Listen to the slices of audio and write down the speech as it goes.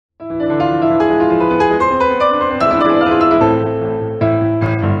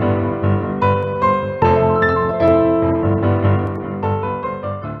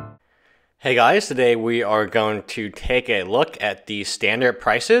Hey guys, today we are going to take a look at the standard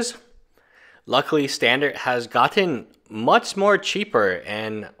prices. Luckily, standard has gotten much more cheaper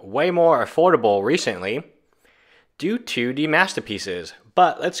and way more affordable recently due to the masterpieces.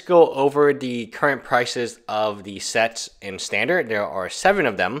 But let's go over the current prices of the sets in standard. There are 7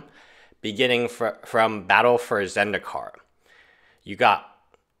 of them, beginning from Battle for Zendikar. You got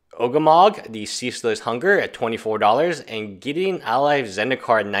Ogamog, the Ceaseless Hunger at $24, and Gideon Ally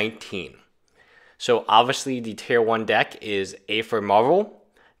Zendikar at $19. So obviously the tier 1 deck is A for Marvel.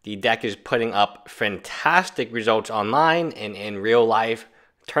 The deck is putting up fantastic results online and in real life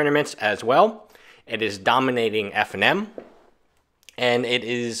tournaments as well. It is dominating FNM, and it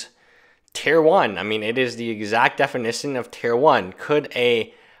is tier 1. I mean, it is the exact definition of tier 1. Could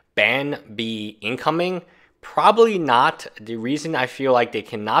a ban be incoming? Probably not. The reason I feel like they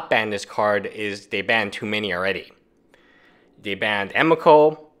cannot ban this card is they banned too many already. They banned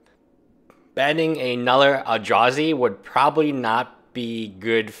Emiko. Banning another Eldrazi would probably not be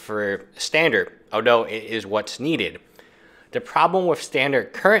good for standard, although it is what's needed. The problem with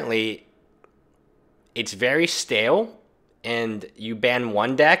standard currently, it's very stale, and you ban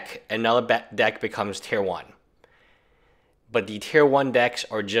one deck, another deck becomes tier 1. But the tier 1 decks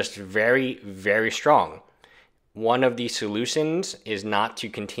are just very, very strong. One of the solutions is not to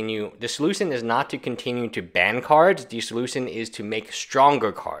continue. The solution is not to continue to ban cards. The solution is to make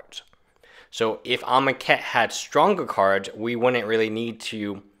stronger cards. So if Amonkhet had stronger cards, we wouldn't really need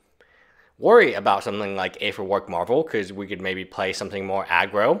to worry about something like A for Work Marvel, because we could maybe play something more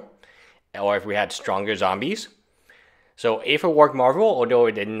aggro, or if we had stronger zombies. So A for Work Marvel, although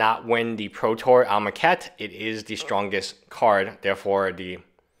it did not win the Pro Tour Amonkhet, it is the strongest card, therefore the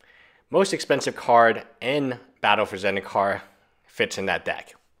most expensive card in Battle for Zendikar fits in that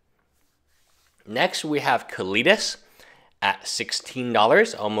deck. Next we have Kalidas at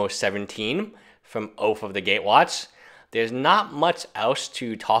 $16, almost $17, from Oath of the Gatewatch. There's not much else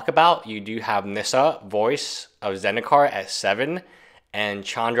to talk about. You do have Nissa, Voice of Zendikar at $7, and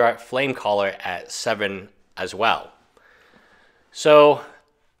Chandra Flamecaller at $7 as well. So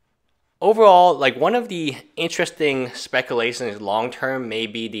overall, like, one of the interesting speculations long term may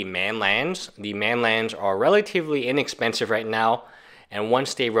be the man lands. The man lands are relatively inexpensive right now, and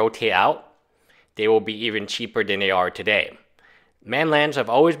once they rotate out, they will be even cheaper than they are today. Man lands have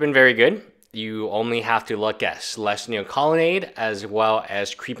always been very good. You only have to look at Celestial Colonnade as well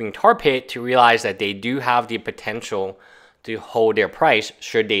as Creeping Tar Pit to realize that they do have the potential to hold their price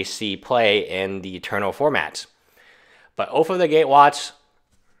should they see play in the Eternal formats. But Oath of the Gatewatch,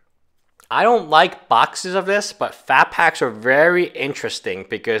 I don't like boxes of this, but fat packs are very interesting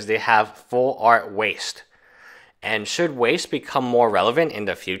because they have full art waste. And should waste become more relevant in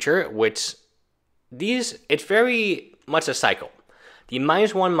the future, which it's very much a cycle. The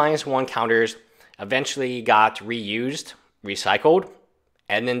 -1/-1 counters eventually got reused, recycled,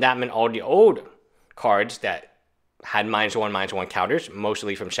 and then that meant all the old cards that had -1/-1 counters,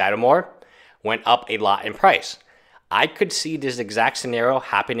 mostly from Shadowmoor, went up a lot in price. I could see this exact scenario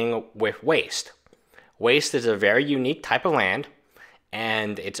happening with Waste. Waste is a very unique type of land,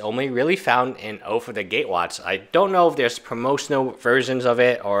 and it's only really found in Oath of the Gatewatch. I don't know if there's promotional versions of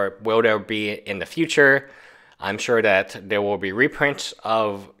it, or will there be in the future. I'm sure that there will be reprints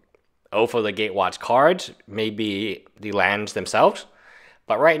of Oath of the Gatewatch cards, maybe the lands themselves.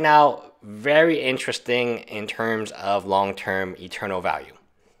 But right now, very interesting in terms of long-term eternal value.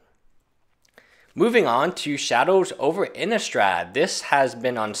 Moving on to Shadows over Innistrad. This has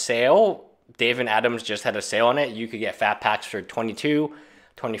been on sale. Dave and Adams just had a sale on it. You could get fat packs for $22,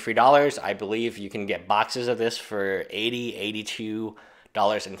 $23. I believe you can get boxes of this for $80,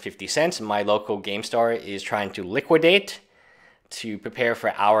 $82.50. My local game store is trying to liquidate to prepare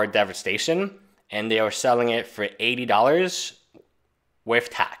for our devastation, and they are selling it for $80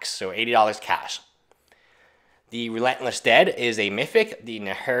 with tax, so $80 cash. The Relentless Dead is a mythic, the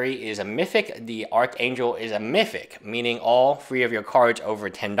Nahiri is a mythic, the Archangel is a mythic, meaning all 3 of your cards over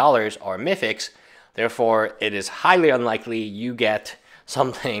 $10 are mythics. Therefore, it is highly unlikely you get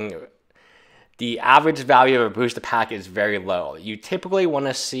something. The average value of a booster pack is very low. You typically want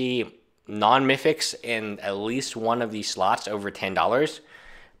to see non-mythics in at least one of these slots over $10.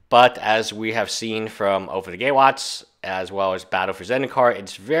 But as we have seen from Oath of the Gatewatch, as well as Battle for Zendikar,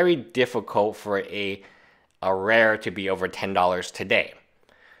 it's very difficult for a rare to be over $10 today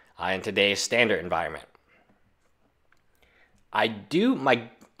in today's standard environment.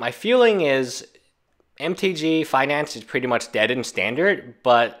 My feeling is MTG Finance is pretty much dead in standard,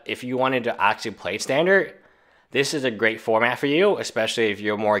 but if you wanted to actually play standard, this is a great format for you, especially if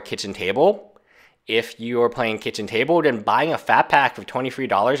you're more kitchen table. If you are playing kitchen table, then buying a fat pack for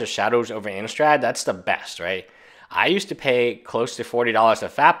 $23 of Shadows over Innistrad, that's the best, right? I used to pay close to $40 a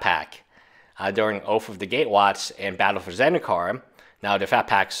fat pack during Oath of the Gatewatts and Battle for Zendikar. Now those fat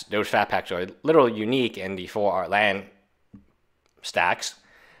packs are a little unique in the 4 art land stacks,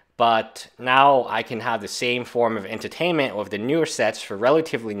 but now I can have the same form of entertainment with the newer sets for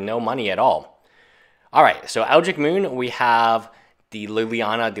relatively no money at all. Alright, so Eldritch Moon, we have the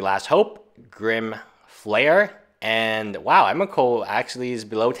Liliana, The Last Hope, Grim Flare, and wow, Emrakul actually is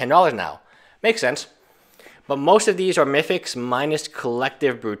below $10 now. Makes sense. But most of these are mythics minus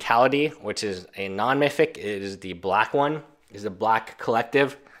Collective Brutality, which is a non-mythic. It is the black one, is the black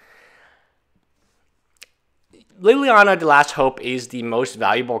collective. Liliana, The Last Hope is the most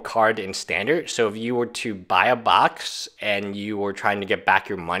valuable card in Standard. So if you were to buy a box and you were trying to get back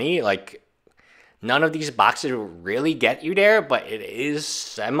your money, like none of these boxes will really get you there, but it is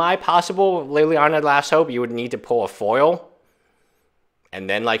semi-possible. Liliana, The Last Hope, you would need to pull a foil and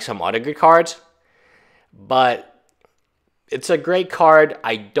then like some other good cards. But it's a great card.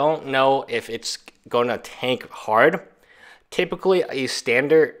 I don't know if it's going to tank hard. Typically, a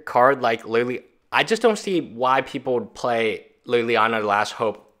standard card like Lily, I just don't see why people would play Liliana, The Last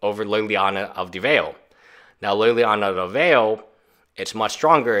Hope over Liliana of the Veil. Now, Liliana of the Veil, it's much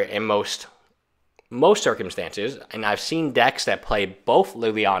stronger in most circumstances, and I've seen decks that play both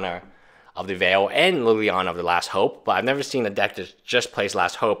Liliana of the Veil and Liliana of the Last Hope, but I've never seen a deck that just plays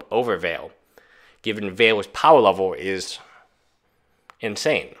Last Hope over Veil, given Veil's power level is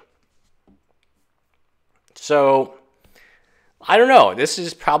insane. So, I don't know. This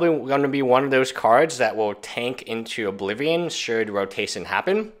is probably going to be one of those cards that will tank into oblivion should rotation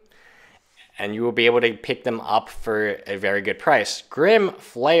happen, and you will be able to pick them up for a very good price. Grim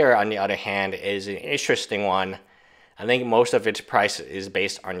Flare, on the other hand, is an interesting one. I think most of its price is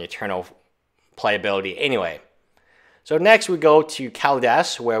based on Eternal playability anyway. So next we go to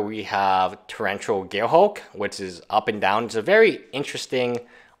Kaladesh, where we have Torrential Gearhulk, which is up and down. It's a very interesting,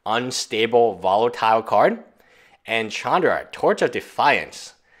 unstable, volatile card. And Chandra, Torch of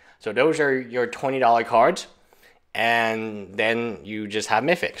Defiance. So those are your $20 cards. And then you just have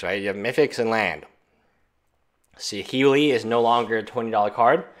Mythics, right? You have Mythics and land. See, Healy is no longer a $20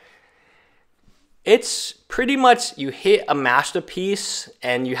 card. It's pretty much you hit a masterpiece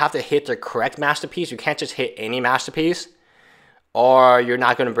and you have to hit the correct masterpiece. You can't just hit any masterpiece or you're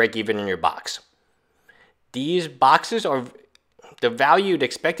not going to break even in your box. These boxes are, the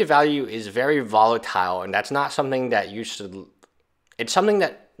expected value is very volatile, and that's not something that you should, it's something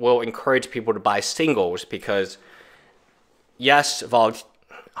that will encourage people to buy singles because yes,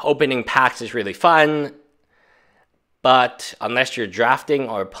 opening packs is really fun, but unless you're drafting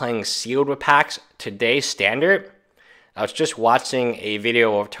or playing sealed with packs, today's Standard, I was just watching a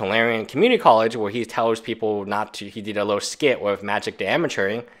video of Tolarian Community College where he tells people not to, he did a little skit with Magic the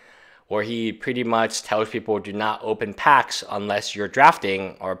Amateuring, where he pretty much tells people do not open packs unless you're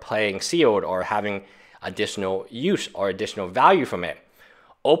drafting or playing sealed or having additional use or additional value from it.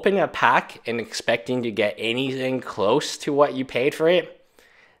 Open a pack and expecting to get anything close to what you paid for it,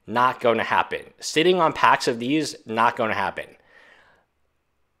 not going to happen. Sitting on packs of these, not going to happen.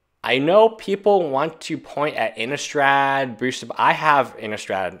 I know people want to point at Innistrad boosted. I have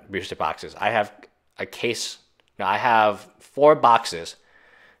Innistrad boosted boxes. I have a case. No, I have 4 boxes.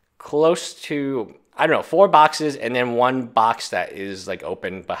 Close to, I don't know, 4 boxes and then 1 box that is like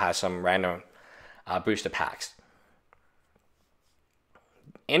open but has some random booster packs.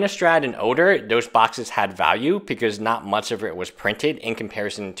 Innistrad and older, those boxes had value because not much of it was printed in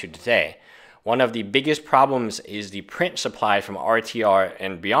comparison to today. One of the biggest problems is the print supply from RTR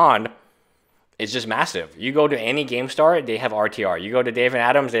and beyond is just massive. You go to any GameStar, they have RTR. You go to Dave and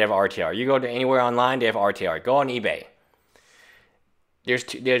Adams, they have RTR. You go to anywhere online, they have RTR. Go on eBay.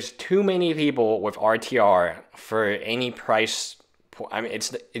 There's too many people with RTR for any price. I mean,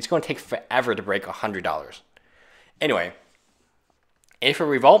 it's going to take forever to break $100. Anyway, A for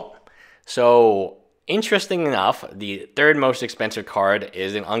Revolt. So, interesting enough, the third most expensive card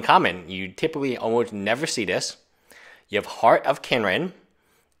is an uncommon. You typically almost never see this. You have Heart of Kinran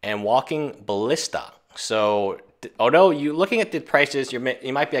and Walking Ballista. So, although you looking at the prices, you might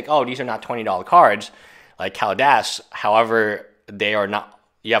be like, oh, these are not $20 cards like Kaladesh. However, they are not.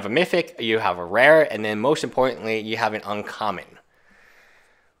 You have a mythic, you have a rare, and then most importantly, you have an uncommon.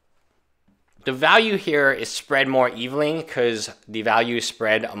 The value here is spread more evenly because the value is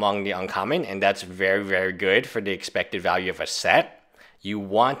spread among the uncommon, and that's very, very good for the expected value of a set. you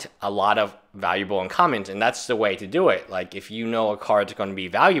want a lot of valuable uncommons, and that's the way to do it. Like, if you know a card's going to be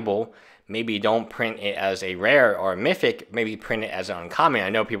valuable, maybe don't print it as a rare or a mythic, maybe print it as an uncommon. I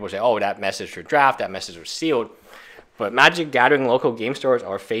know people say, oh, that message for draft, that message was sealed. But Magic Gathering local game stores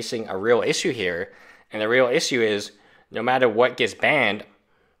are facing a real issue here. And the real issue is, no matter what gets banned,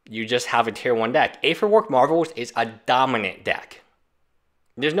 you just have a tier 1 deck. Aetherwork Marvels is a dominant deck.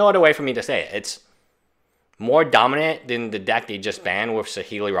 There's no other way for me to say it. It's more dominant than the deck they just banned with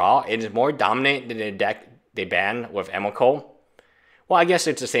Saheeli Ra. It is more dominant than the deck they banned with Emrakul. Well, I guess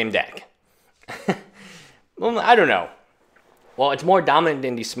it's the same deck. Well, I don't know. Well, it's more dominant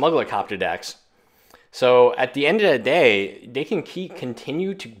than the Smuggler Copter decks. So at the end of the day, they can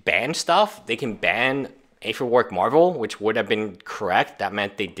continue to ban stuff. They can ban Aetherwork Marvel, which would have been correct. That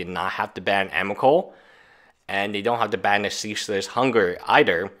meant they did not have to ban Emrakul. And they don't have to ban the Ceaseless Hunger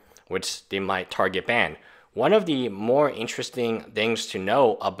either, which they might target ban. One of the more interesting things to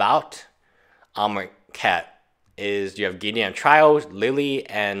know about Amonkhet is you have Gideon Trials, Lily,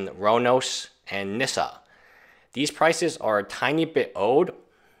 and Ronos, and Nissa. These prices are a tiny bit old,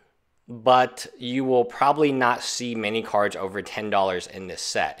 but you will probably not see many cards over $10 in this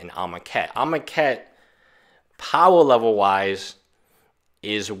set in Amonkhet. Amonkhet, power level wise,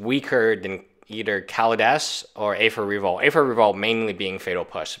 is weaker than either Kaladesh or Aether Revolt. Aether Revolt mainly being Fatal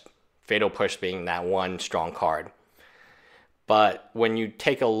Push. Fatal Push being that one strong card. But when you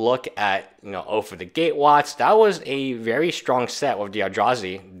take a look at, Oath of the Gatewatch, that was a very strong set with the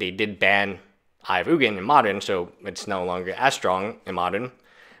Eldrazi. They did ban Eye of Ugin in Modern, so it's no longer as strong in Modern.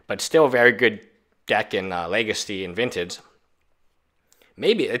 But still a very good deck in Legacy and Vintage.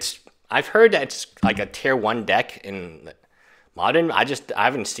 Maybe I've heard that it's like a tier 1 deck in Modern. I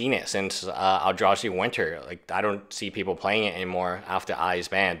haven't seen it since Eldrazi Winter. Like, I don't see people playing it anymore after Eye is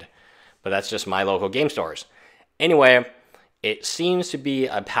banned. But that's just my local game stores. Anyway, it seems to be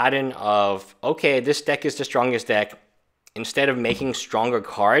a pattern of, okay, this deck is the strongest deck. Instead of making stronger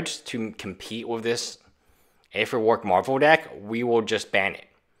cards to compete with this Aetherwork Marvel deck, we will just ban it.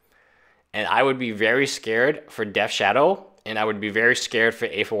 And I would be very scared for Death Shadow, and I would be very scared for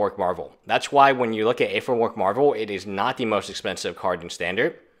Aetherwork Marvel. That's why when you look at Aetherwork Marvel, it is not the most expensive card in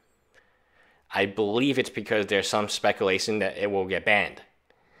Standard. I believe it's because there's some speculation that it will get banned.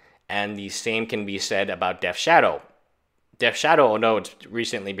 And the same can be said about Death Shadow. Death Shadow, although it's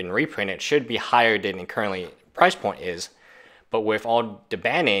recently been reprinted, should be higher than it currently price point is. But with all the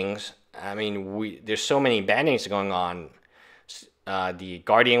bannings, I mean, there's so many bannings going on. The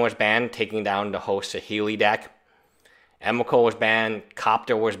Guardian was banned, taking down the whole Saheeli deck. Emrakul was banned.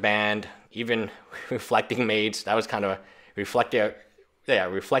 Copter was banned. Even Reflecting Mage. That was kind of a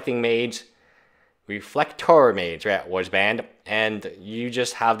Reflecting Mage. Reflector Mage, right, was banned. And you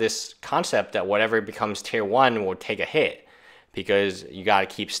just have this concept that whatever becomes tier 1 will take a hit. Because you got to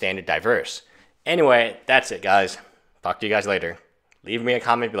keep Standard diverse. Anyway, that's it, guys. Talk to you guys later. Leave me a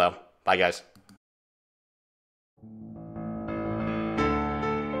comment below. Bye, guys.